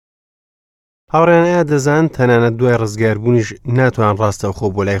هاوڕێنەیە دەزان تەنانەت دوای ڕزگاربوونیش ناتوان ڕاستەوخۆ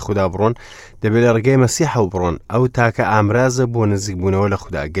بۆ لای خوددا بڕۆن، دەبێت لە ڕێگەی مەسیحەوە بڕۆن. ئەو تاکە ئامرازە بۆ نزیکبوونەوە لە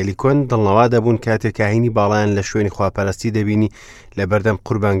خوددا. گەلی کۆن دڵنەوا دەبوون کاتێک کاهینی باڵایان لە شوێنی خواپەرستی دەبینی لە بەردەم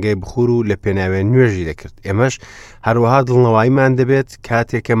قوربانگای بخور و لە پێناوێن نوێژی دەکرد. ئێمەش هەروەها دڵنەواییمان دەبێت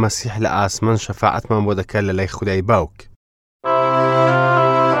کاتێکە مەسیح لە ئاسمان شەفاعەتمان بۆ دەکات لە لای خودای باوک.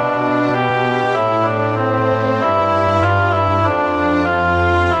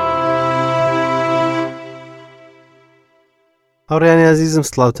 هەوڕێیانی عەزیزم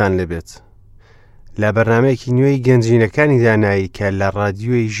سڵاوتان لەبێت. لە بەرنامەیەکی نوێی گەنجینەکانی دانایی کە لە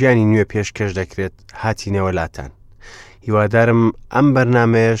ڕادیۆی ژیانی نوێ پێشکەش دەکرێت هاتینەوە لاتان. هیوادارم ئەم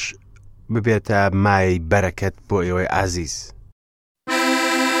بەرنامەیەش ببێتە مای بەرەکەت بۆ ئێوەی عەزیز.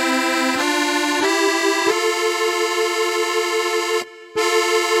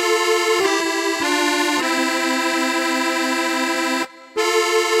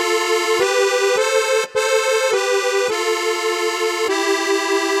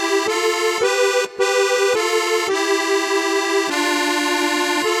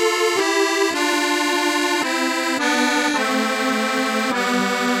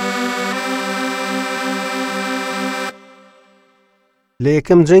 لە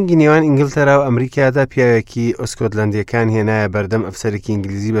یەکەم جەنگی نێوان ئینگلتەرا و ئەمریکادا پیاوێکی ئۆسکۆتلەندیەکان هێنایە بەردەم ئەفسەرێکی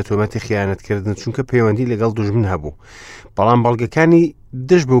ئینگلیزی بە تۆمەتی خیانەتکردن چونکە پەیوەندی لەگەڵ دوژمن هەبوو. بەڵام بەڵگەکانی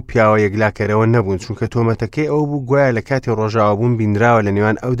دژ بەو پیاوە یەکلاکەرەوە نەبوون چونکە تۆمەتەکەی ئەو بوو گوایە لە کاتی ڕۆژاوابوون بینراوە لە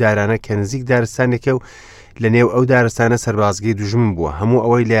نێوان ئەو دارانە کە نزیک دارستانێکە و لە نێو ئەو دارستانە سەربازگەی دوژمن بووە. هەموو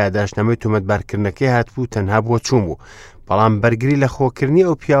ئەوەی لە یادداشتنامەی تۆمەتبارکردنەکەی هاتبوو تەنها بۆ چوون بوو. بەڵام بەرگری لە خۆکردنی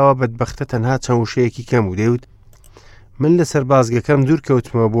ئەو پیاوە بەدبەختە تەنها چەند وشەیەکی کەم و دەیوت من لە سەربازگەکەم دوور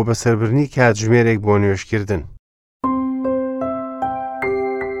کەوتمەوە بۆ بەسەربردنی کاتژمێرێک بۆ نوێشکردن.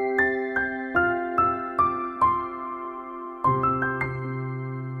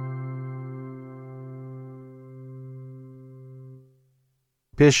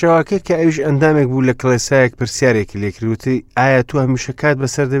 پێشەواکە کە ئەویش ئەندامێک بوو لە کڵێسایەک پرسیارێکی لێکردوتی ئایا تو هەمیشە کات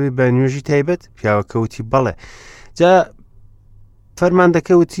بەسەر دەبێت بە نوێژی تایبەت؟ پیاوەکەوتی بەڵێ. جا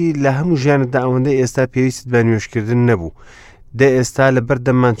فەرماندەکەوتی لە هەموو ژیانتدا ئەوەندەی ئێستا پێویستت بە نوێژکردن نەبوو. دە ئێستا لە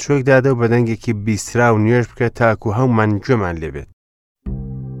بەردەممان چۆکدادە و بەدەنگێکی بیسترا و نوێژ بکە تاکو هەومان گوێمان لێبێت.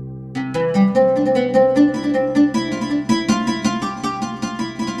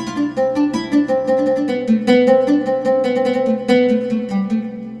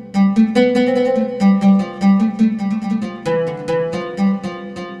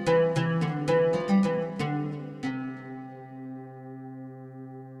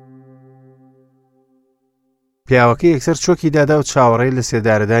 پیاوەکە یەکسەر چۆکی دادا و چاوەڕێی لە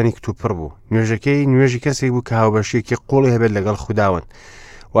سێدارەدانی کتوپڕ بوو. نوێژەکەی نوێژی کەسێک بوو کە هاوبەشێکی قوڵی هەبێت لەگەڵ خوداوەند.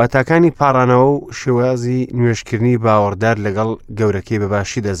 واتاکانی پاڕانەوە و شێوازی نوێژکردنی باوەڕدار لەگەڵ گەورەکەی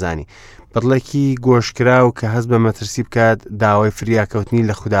بەباشی دەزانی. بەدڵێکی گۆشکراو کە هەست بە مەترسی بکات داوای فریاکەوتنی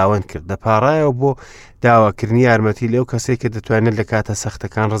لە خوداوەند کرد. دەپاڕایەوە بۆ داواکردنی یارمەتی لەو کەسێک کە دەتوانێت لە کاتە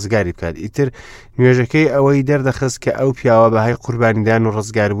سەختەکان ڕزگاری بکات. ئیتر نوێژەکەی ئەوەی دەردەخست کە ئەو پیاوە بەهای قوربانیدان و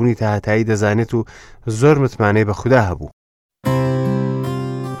ڕزگاربوونی تاهاتایی دەزانێت و زۆر متمانەی بە خوددا هەبوو.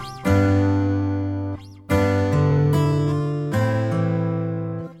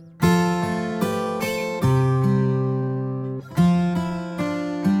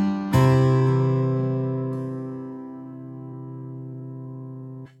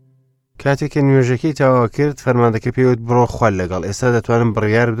 کاتێککە نوێژەکەی تەواو کرد فەرماندەکە پێوت بڕۆ خوال لەگەڵ. ئێستا دەتوانم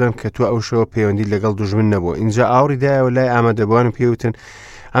بڕیار بدەم کە تو ئەو شەوە پەیوەندی لەگەڵ دوژمن نەبووە. اینجا ئاوریدایەوە لای ئامادەبووان پێوتن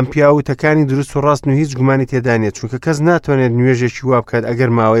ئەم پیاوتەکانی دروست و ڕاستن و هیچ گومانی تێدانێت چونکە کەس ناتوانێت نوێژێکی وا بکات ئەگەر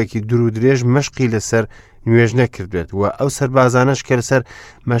ماوەیەکی دوور و درێژ مەشقی لەسەر نوێژ نەکردوێت و ئەو سەربازانەش کە لەسەر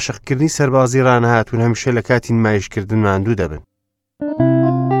مەشقکردنی سەربازی ڕانەهاتون هەمیشە لە کاتی نمایشکردن ماندوو دەبن.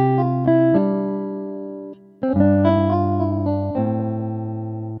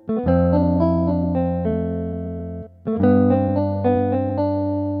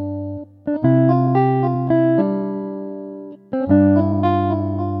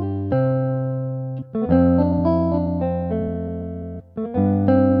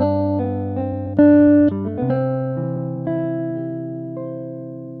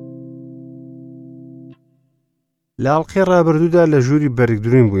 لە ئاڵقەی ڕابردوودا لە ژووری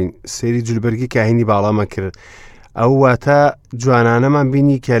بەرگدرین بووین. سەیری جلوبەرگی کاهینی باڵامە کرد. ئەو واتە جوانانەمان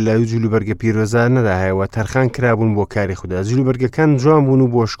بینی کە لە جلوبەرگە پیرۆزە نەداهەیەوە تەرخان کرابوون بۆ کاری خوددا. جلوبەرگەکان جوان بوون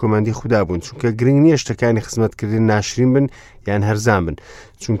و بۆ شکۆمەندی خوددا بوون چونکە گرنگ نییە شتەکانی خزمەتکردن ناشرین بن یان هەرزان بن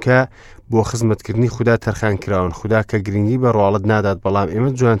چونکە بۆ خزمەتکردنی خوددا تەرخان کراون. خوددا کە گرنگی بە ڕواڵەت نادات بەڵام ئێمە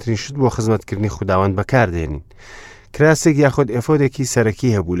جوانترین شت بۆ خزمەتکردنی خودداوەند بەکاردێنین. کراسێک یاخود ئێفۆدێکی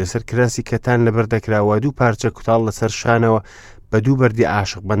سەرەکی هەبوو. لەسەر کراسی کەتان لەبەر دەکراوە دوو پارچە کوتاڵ لەسەر شانەوە بە دوو بەردی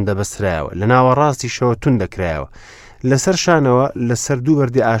عاشق بەندە بەسرایەوە لە ناوەڕاستیشەوە تون دەکرایەوە لەسەر شانەوە لەسەر دوو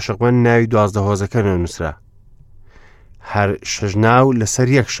بەردی عاشق بەند ناوی 12 هۆزەکە نووسرا هەر شەژ ناو لەسەر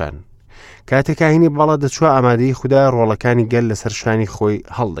یەکشان کاتێک کاهینی بەڵە دەچوە ئامادەی خودای ڕۆڵەکانی گەل لەسەر شانی خۆی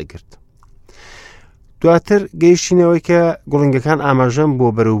هەڵدەگرت. دواتر گەیشتینەوەی کە گوڵنگەکان ئاماژەم بۆ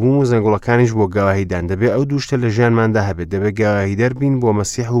بەروبووم و زەنگوڵەکانیش بۆ گاواهیدان دەبێت ئەو دووشتە لە ژیانماندا هەبێت دەبێت گاواهی دەربین بۆ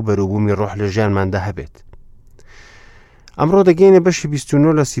مەسیح و بەروبوومی ڕۆح لە ژیانماندا هەبێت. ئەمڕۆ دەگەینە بەشی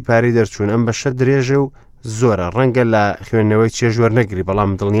 29 لە سیپارەی دەرچوون ئەم بەشە درێژە و زۆرە ڕەنگە لە خوێندنەوەی چێژوەر نەگری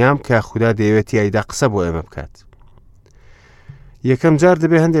بەڵام دڵنیام کە خوددا دەیەوێت یایدا قسە بۆ ئێمە بکات. یەکەم جار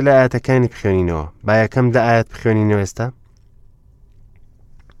دەبێت هەندێک لە ئاەتەکانی بخوێنینەوە با یەکەم دە ئاەت بخوێنینەوە ئێستا.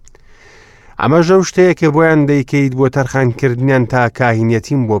 ئەمە ژەو شتەیە کە بۆیان دەیکەیت بۆ تەرخانکردنیان تا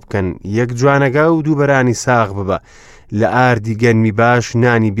کاهینیێتیم بۆ بکەن یەک جوانەگا و دوو بەرانی ساغ ببە لە ئاردی گەنمی باش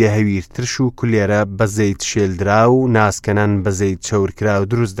نانی بێ هەویرترش و کولێرە بە زەیت شێلراو و ناسکەنان بە زەیت چەورکراو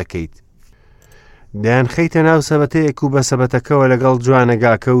دروست دەکەیت. دەیان خەیتە ناو سەبەتەیەک و بە سەبەتەکەوە لەگەڵ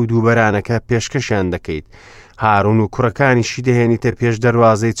جوانەگاکە و دوو بەرانەکە پێشکەشیان دەکەیت. هاڕون و کوڕەکانیشی دەهێنیتە پێش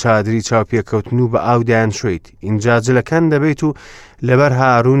دەروازەی چادری چاوپێکەوتن و بە ئاو دایانشۆیت. اینجا جلەکان دەبێت و لەبەر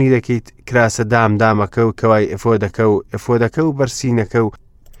هاڕونی دەکەیت کراسە دامدامەکە و کەوای ئەفۆدەکە و بەرسینەکە و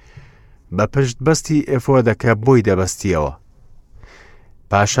بە پشت بەستی ئەفۆدەکە بۆی دەبەستیەوە.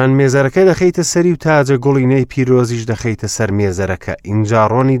 پاشان مێزەرەکە دەخەیتە سەری و تاجە گوڵینەی پیرۆزیش دەخەیتە سەر مێزەرەکە. اینجا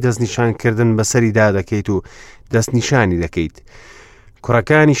ڕۆنی دەستنیشانکردن بەسەریدا دەکەیت و دەستنیشانی دەکەیت.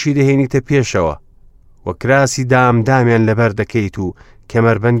 کوڕەکانیشی دەهێنیتە پێشەوە وە کراسی دامدامیان لەبەر دەکەیت و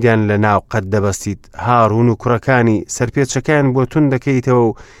کەمەربەندیان لە ناو قەت دەبەستیت. هاڕون و کوڕەکانی سەرپێچەکان بۆ تون دەکەیتەوە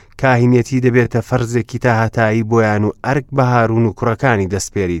و کاهینیەتی دەبێتە فەرزێکی تا هەتایی بۆیان و ئەرک بە هاڕون و کوڕەکانی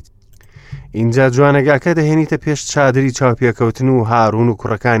دەستپێریت. اینجا جوانەگاکە دەهێنیتە پێش چادری چاوپێکەوتن و هاڕون و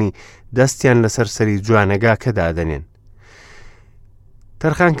کوڕەکانی دەستیان لەسەر سەری جوانەگاکە دادەنێن.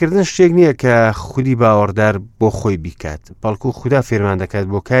 تەرخانکردن شتێک نییە کە خودی باوەڕدار بۆ خۆی بیکات بەڵکو خوددا فێرمان دەکات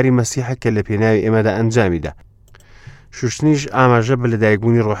بۆ کاری مەسیحە کە لە پێناوی ئێمەدا ئەنجامیدا. شوشتنیش ئاماژە بە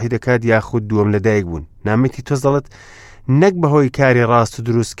لەدایکبوونی ڕۆحی دەکات یاخود دووەم لەدایک بوون. نامێتی تۆز دەڵێت نەک بەهۆی کاری ڕاست و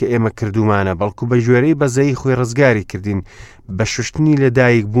دروست کە ئێمە کردومانە بەڵکو بە ژێرەی بەزەی خۆی ڕزگاری کردین بە شوشتنی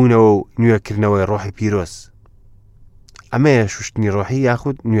لەدایک بوونەوە و نوێکردنەوەی ڕۆحی پیرۆز. ئەمەیە شوشتنی ڕۆحی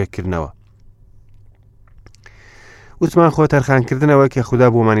یاخود نوێکردنەوە. وتمان خۆ تەرخانکردنەوە کە خوددا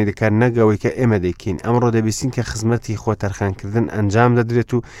بۆمانی دەکات نەگەوەی کە ئێمە دەیکەین. ئەمڕۆ دەبیستین کە خزمەتی خۆ تەرخانکردن ئەنجام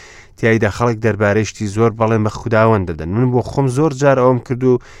دەدرێت و تیایدا خەڵک دەربارەیشتی زۆر بەڵێن بە خودداوەند دەدەن. من بۆ خۆم زۆر جار ئەوم کرد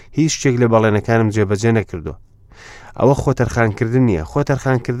و هیچ شتێک لە بەڵێنەکانم جێبەجێ نەکردو. ئەوە خۆ تەرخانکردن نییە. خۆ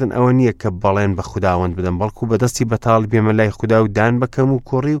تەرخانکردن ئەوە نییە کە بەڵێن بە خودداوەند بدەم بەڵکو بەدەستی بەتاڵ بێمە لای خوددا و دان بەکەم و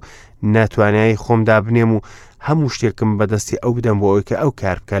کوڕی و ناتوانایی خۆمدا بنێم و هەموو شتێکم بەدەستی ئەو بدەم بۆ ئەوەی کە ئەو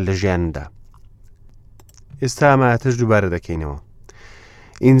کار بکات لە ژیانمدا. ئێستا ئەمەتەش دووبارە دەکەینەوە.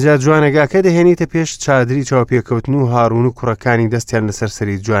 اینجا جوانەگاکە دەهێنیتە پێش چادری چاوپێکەوتن و هاڕون و کوڕەکانی دەستیان لەسەر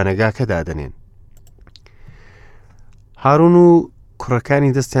سەری جوانەگاکە دادەنێن. هاڕون و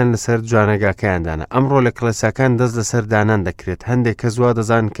کوڕەکانی دەستیان لەسەر جوانەگاکەیاندانە. ئەمڕۆ لە کڵێساکان دەست لەسەر دانان دەکرێت. هەندێک کە زوا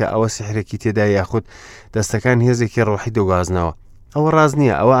دەزان کە ئەوە سیحرێکی تێدا یاخود دەستەکان هێزێکی ڕۆحی دەگوازنەوە. ئەوە ڕاز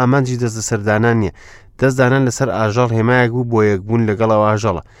نییە. ئەوە ئامانجی دەست لەسەردانان نییە. دەستدانان لەسەر ئاژەڵ هێمایەک بوو بۆ یەکبوون لەگەڵەوە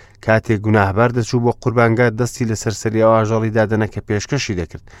ئاژەڵە. کاتێک گوناهبار دەچوو بۆ قوربانگا دەستی لەسەر سەری ئەو ئاژەڵی دادەنە کە پێشکەشی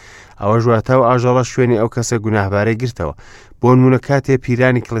دەکرد. ئەوە ژواتە و ئاژەڵە شوێنی ئەو کەسە گوناهبارەی گرتەوە. بۆ نمونە کاتێ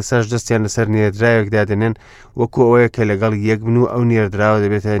پیرانی کڵێساش دەستیان لەسەر نێردراوێک دادەنێن وەکو ئەوەیە کە لەگەڵ یەک بن و ئەو نێردراوە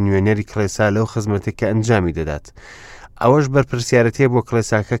دەبێتە نوێنەری کڵێسا لەو خزمەتێک کە ئەنجامی دەدات. ئەوەش بەرپرسیارەتەیە بۆ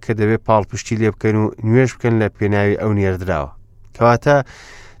کڵێساکە کە دەبێت پاڵپشتی لێ بکەن و نوێش بکەن لە پێناوی ئەو نێردراوە. کەواتە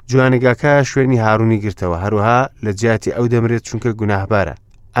جوانەگاکە شوێنی هاڕوونی گرتەوە هەروها لە جیاتی ئەو دەمرێت چونکە گوناهبارە.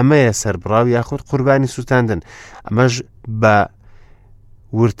 ئەمەیە سەربڕاو یاخود قوربانی سوتاندن. ئەمەش بە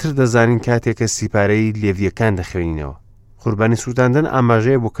ورتر دەزانین کاتێکە سیپارەی لێڤیەکان دەخوێنینەوە. قوربانی سوتاندن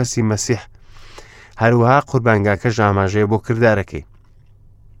ئاماژەیە بۆ کەسی مەسیح. هەروها قوربانگاکەش ئاماژەیە بۆ کردارەکەی.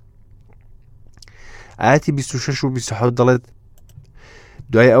 ئاەتی 26 و 27 دەڵێت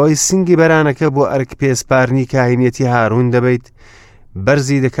دوای ئەوەی سنگی بەرانەکە بۆ ئەرک پێسپارنی کاهینیێتی هاڕون دەبیت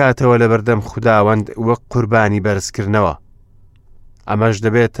بەرزی دەکاتەوە لە بەردەم خوداوەند وەک قوربانی بەرزکردنەوە. ئەمەش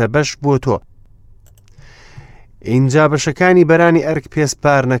دەبێتە بەش بۆ تۆ. اینجا بەشەکانی بەرانی ئەرک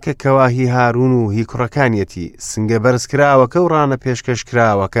پێسپارنەکە کەوا هی هاڕون و هی کوڕەکانیەتی سنگە بەرزکراوەکە و ڕانە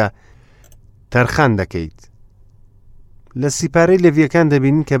پێشکەشکراوەکە تەرخان دەکەیت. لە سیپارەی لێڤیەکان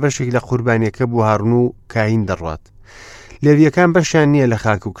دەبینین کە بەشێک لە قوربانیەکە بۆ هاڕون و کاهین دەڕوات. لێڤیەکان بەشیان نییە لە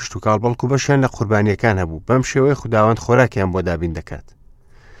خاک و کشت و کاڵ بەڵکو بەشیان لە قوربانیەکان هەبوو. بەم شێوەیە خوداوەند خۆراکیان بۆ دابین دەکات.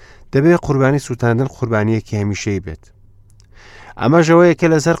 دەبێت قوربانی سوتاندن قوربانیەکی هەمیشەیی بێت. ئەمە ژەوەیە کە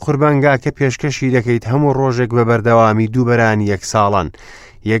لەسەر قوربانگاکە پێشکەشی دەکەیت هەموو ڕۆژێک بە بەردەوامی 2 بەرانی 1 ساڵان،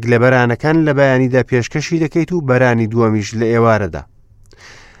 یەک لە بەرانەکان لە بەیانیدا پێشکەشی دەکەیت و بەرانی دووەمیش لە ئێوارەدا.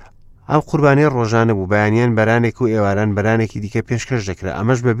 ئەم قوربانەی ڕۆژانە بوو، بەیانیان بەرانێک و ئێواران بەرانێکی دیکە پێشکەش دەکرا.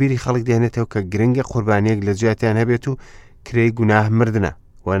 ئەمەش بە بیری خەڵک دێنێتەوە کە گرنگە قوربانیەک لە جیاتیان هەبێت و کرێی گوناه مردنە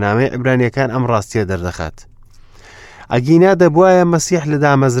و نامەی عیبرانیەکان ئەم ڕاستیە دەردەخات. ئەگینا دەبوایە مەسیح لە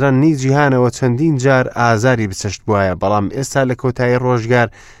دامەزرانی جیهانەوە چەندین جار ئازاری بچەشت بوایە، بەڵام ئێستا لە کۆتایی ڕۆژگار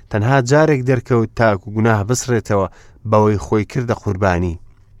تەنها جارێک دەرکەوت تاکو گوناه بسرێتەوە بەوەی خۆی کردە قوربانی.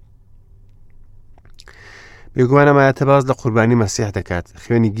 بێگومانەمایەتە باز لە قوربانی مەسیح دەکات.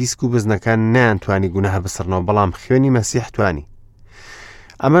 خوێنی گیسک و بزنەکان نەیانتوانی گوناه بسڕنەوە، بەڵام خوێنی مەسیح توانی.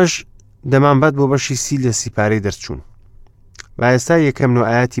 ئەمەش دەمانبەت بۆ بەشی 30 لە سیپارەی دەرچوون. و ئێستا یەکەم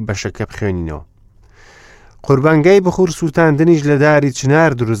ئاەتی بەشەکە بخوێنینەوە. قوربانگای بخور سووتاندنیش لە داری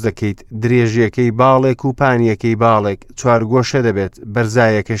چنار دروست دەکەیت، درێژیەکەی باڵێک و پانیەکەی باڵێک، 4 گۆشە دەبێت،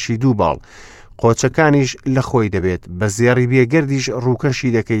 بەرزایەکەشی 2 باڵ، قۆچەکانیش لە خۆی دەبێت، بە زێڕی بێگەردیش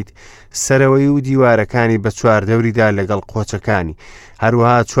ڕووکەشی دەکەیت، سەرەوەی و دیوارەکانی بە 4 دەوریدا لەگەڵ قۆچەکانی،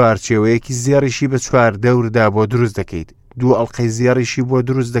 هەروەها 4 چێوەیەکی زێڕیشی بە 4 دەوردا بۆ دروست دەکەیت، 2 ئەڵقەی زێڕیشی بۆ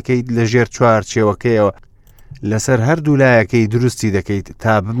دروست دەکەیت لە ژێر 4 چێوەکەیەوە، لەسەر هەردوو لایەکەی دروستی دەکەیت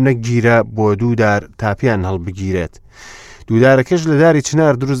تا ببنە گیرە بۆ 2 دار تاپیان هەڵبگیرێت. دوودارەکەش لە داری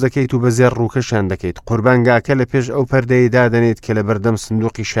چنار دروست دەکەیت و بە زێر ڕووکەشان دەکەیت. قوربانگاکە لە پێش ئەو پەردەی دادەنێت کە لە بەردەم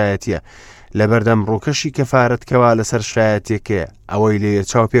سندوقی شایەتیە، لە بەردەم ڕووکەشی کەفارەتکەوە لەسەر شایەتێکەیە، ئەوەی لێ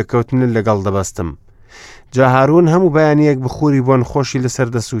چاوپێکەوتن لەگەڵ دەبەستم. جا هارون هەموو بەیانیەک بخوری بۆن خۆشی لەسەر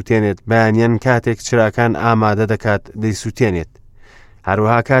دەسووتێنێت، بەیانیان کاتێک چراکان ئامادە دەکات دەیسووتێنێت.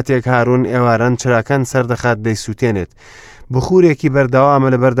 هەروەها کاتێک هارون ئێواران چراکان سەردەخات دەیسووتێنێت. بخورێکی بەردەوامە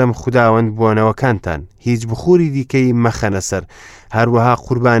لە بەردەم خوداوەند بۆنەوەکانتان، هیچ بخوری دیکەی مەخەنە سەر، هەروەها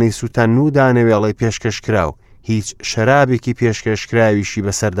قوربانی سووتان و دانەوێڵی پێشکەشکراو، هیچ شەرابێکی پێشکەشکراویشی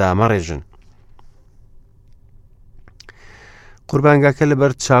بەسەردا مەڕێژن. قوربانگاکە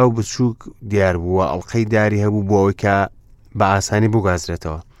لەبەر چاو بچووک دیار بووە، ئەڵقەی داری هەبوو بۆ ئەوەی کە بە ئاسانی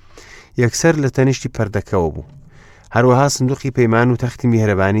بگازرێتەوە، یەکسەر لە تەنیشتی پەردەکەوە بوو. هەروەها سندوقی پەیمان و تەختی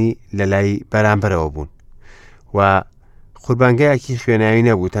میهرەبانی لە لای بەرامبەرەوە بوون و قوربانگایەکی خوێناوی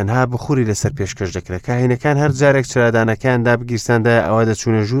نەبوو، تەنها بخوری لەسەر پێشکەش دەکرا. کاهینەکان هەر جارێک چرادانەکاندا بگیرساندا ئەوە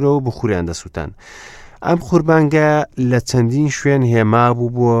دەچوونە ژوورەوە و بخوریان دەسووتان. ئەم قوربانگا لە چەندین شوێن هێما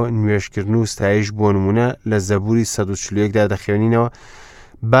بوو بۆ نوێژکردن و ستایش. بۆ نمونە لە زەبوری 140دا دەخوێنینەوە: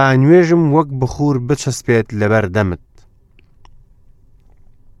 با نوێژم وەک بخور بچەسپێت لەبەر دەمت.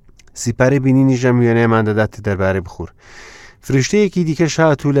 سیپارەی بینینی ژەم وێنەیەمان دەدات دەربارەی بخور. فریشتەیەکی دیکەش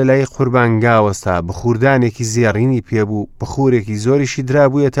هاتوو لە لای قوربانگا وەستا، بخوردانێکی زێڕینی پێبوو، بخورێکی زۆریشی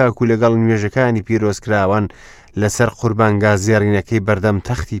درابوویە تاکو لەگەڵ نوێژەکانی پیرۆزکراوان لەسەر قوربانگا زێڕینەکەی بەردەم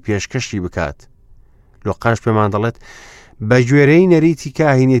تەختی پێشکەشی بکات. لۆقاش پێمان دەڵێت بە گوێرەی نەریتی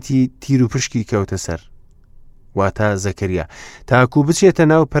کاهینێتی تیر و پشکی کەوتە سەر، واتە زەکەریا، تاکو بچێتە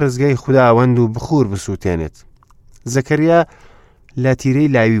ناو پەرزگای خوداوەند و بخور بسووتێنێت. زەکەریا لە تیرەی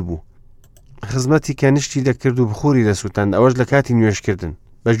لاوی بوو، خزمەتی کەنشتی دەکرد و بخوری دەسووتاند، ئەوەش لە کاتی نوێشکردن.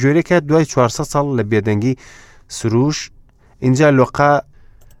 بە گوێرەی دوای 400 ساڵ لە بێدەنگی سروش، اینجا لۆقا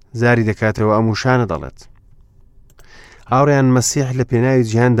زاری دەکاتەوە ئەم وشانە دەڵێت: هاوڕێیان مەسیح لە پێناوی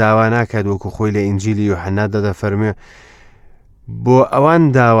جیهان داوا ناکات، وەکو خۆی لە ئینجیلی یوحەنا دەفەرمێ: بۆ ئەوان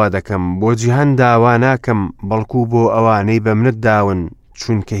داوا دەکەم، بۆ جیهان داوا ناکەم، بەڵکو بۆ ئەوانەی بە منت داون،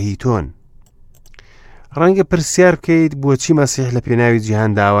 چونکە هی تۆن. ڕەنگە پرسیار بکەیت بۆچی مەسیح لە پێناوی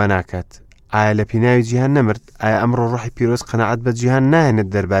جیهان داوا ناکات؟ ئایا لە پێناوی جیهان نەمرد؟ ئایا ئەمڕۆ ڕۆحی پیرۆز قەنەعەت بە جیهان نایەنێت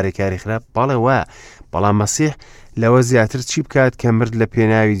دەربارەی کاری خراپ؟ بەڵێ وایە، بەڵام مەسیح لەوە زیاتر چی بکات کە مرد لە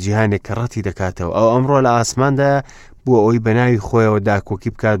پێناوی جیهانێک کە ڕەتی دەکاتەوە. ئەو ئەمڕۆ لە ئاسماندا بۆ ئەوەی بەناوی خۆیەوە داکۆکی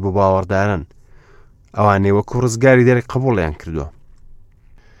بکات بۆ باوەڕداران، ئەوانەی وەکو ڕزگاری دەرێک قبوڵیان کردووە.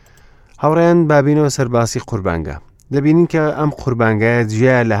 هاوڕێیان بابینەوە سەرباسی قوربانگا. دەبینین کە ئەم قوربانگایە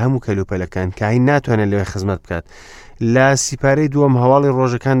جیا لە هەموو کەلوپەلەکان، کاهین ناتوانێت لەوێ خزمەت بکات. لە سیپارەی دووەم هەواڵی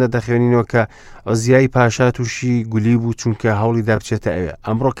ڕۆژەکاندا دەخوێنینەوە کە ئۆزیای پاشا تووشی گولی بوو چونکە هەوڵی دابچێتە ئەوێ.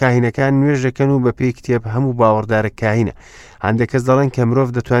 ئەمڕۆ کاهینەکان نوێژ دەکەن و بە پێی کتێب هەموو باوەڕدارە کاهینە. هەندێک کەس دەڵێن کە مرۆڤ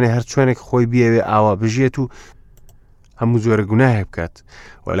دەتوانێت هەر چۆنێک خۆی بیەوێ ئاوا بژێت و هەموو جۆرە گوناهێک بکات،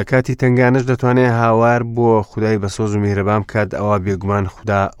 و لە کاتی تنگانش دەتوانێت هاوار بۆ خودای بەسۆز و میهرەبان بکات، ئەوە بێگومان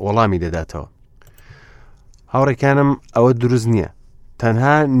خوددا وەڵامی دەداتەوە. هاوڕێکانم ئەوە دروست نییە.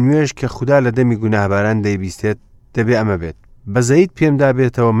 تەنها نوێژ کە خوددا لە دەمی گوناهباران دەیبیستێت دەبێ ئەمە بێت. بە زەیت پێمدا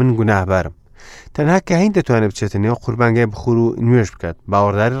بێتەوە من گوناهبارم. تەنها کاهین دەتوانێت بچێتە نێو قوربانگای بخور و نوێژ بکات.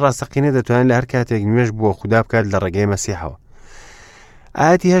 باوەڕداری ڕاستەقینە دەتوانێت لە هەر کاتێک نوێژ بۆ خوددا بکات لە ڕێگەی مەسیحەوە.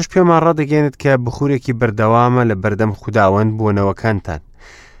 ئاەتی هەش پێمان ڕادەگەێنێت کە بخورێکی بەردەوامە لە بەردەم خوداوەند بۆنەوەکانتان.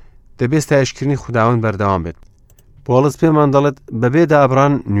 دەبێت ستایشکردنی خوداوەند بەردەوام بێت. بۆڵس پێمان دەڵێت بەبێ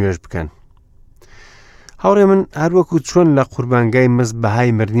دابڕان نوێژ بکەن. هاوڕێ من هەروەکو چۆن لە قوربانگای مەست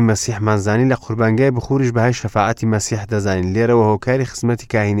بەهای مردنی مەسیحمانزانی لە قوربانگای بخوریش بەهای شەفاعەتی مەسیح دەزانین. لێرەوە هۆکاری خزمەتی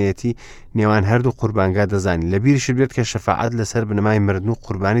کاهینیێتی نێوان هەردوو قوربانگا دەزانین. لە بیرشت بێت کە شەفاعەت لەسەر بنەمای مردن و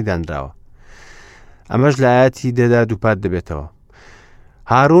قوربانی دانراوە. ئەمەش لە ئاەتی دەدا دووپات دەبێتەوە.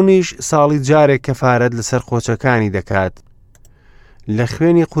 هاڕونیش ساڵی جارێک کەفارەت لەسەر قۆچەکانی دەکات. لە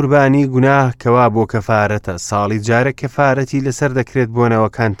خوێنی قوربانی گوناه کەوا بۆ کەفارەتە. ساڵی جارێک کەفارەتی لەسەر دەکرێت بۆ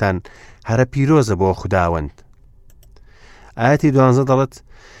نەوەکانتان هەرە پیرۆزە بۆ خوداوەند. ئاەتی 12 دەڵێت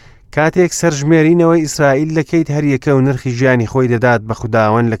کاتێک سەرژمێرینەوەی ئیسرائیل دەکەیت هەر یەکە و نرخی ژیانی خۆی دەدات بە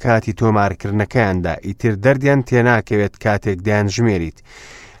خوداوەند لە کاتی تۆمارکردنەکەیاندا. ئیتر دەردیان تێناکەوێت کاتێک دایان ژمێریت.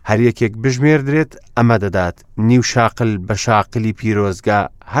 هەر یەکێک بژمێردرێت ئەمە دەدات نیو شاقل بە شاقلی پیرۆزگا،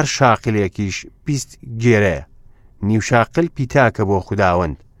 هەر شاقلێکیش 20 گێرەیە. نیو شاقل پیتاکە بۆ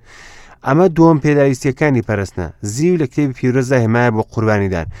خوداوەند. ئەمە دووەم پێداویستیەکانی پەرستنە. زیو لە کتێبی پیرۆزدا هێمایە بۆ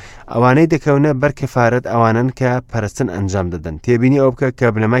قوربانیدان. ئەوانەی دەکەونە بەر کەفارەت ئەوانن کە پەرستن ئەنجام دەدەن. تێبینی ئەو بکە کە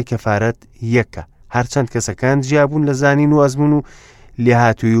بنەمای کەفارەت یەکە. هەرچەند کەسەکان جیابوون لە زانین و ئەزمون و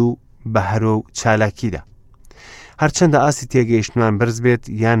لێهاتووی و بەهەرۆ و چالاکیدا. هەرچەندە ئاسی تێگەیشتمان بەرز بێت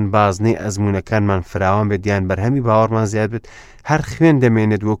یان بازنەی ئەزمونەکانمان فراوان بێت یان بەرهەمی باوەڕمان زیاد بێت، هەر خوێن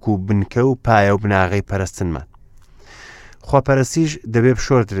دەمێنێت وەکو بنکە و پایە و بناغەی پەرستنمان. خواپەرستیش دەبێ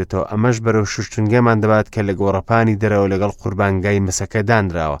بشۆردرێتەوە. ئەمەش بەرەو شوشتنگەمان دەبات کە لە گۆڕەپانی دەرەوە لەگەڵ قوربانگای مسەکە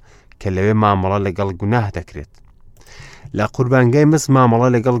دانراوە کە لەوێ مامەڵە لەگەڵ گوناه دەکرێت. لە قوربانگای مس مامەڵە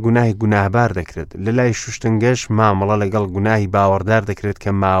لەگەڵ گوناهی گوناهبار دەکرێت. لە لای شوشتنگەش مامەڵە لەگەڵ گوناهی باوەڕدار دەکرێت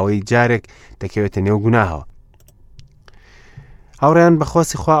کە ماوەی جارێک دەکەوێتە نێو گوناهەوە. هاوڕێیان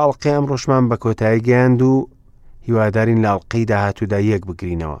بەخواستی خوا ئەڵقەی ئەم ڕۆژمان بە کۆتایی گەیاند و هیوادارین لە ئەڵقەی داهاتوودا یەک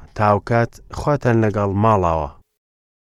بگرینەوە. تاوکات خواتان لەگەڵ ماڵاوە.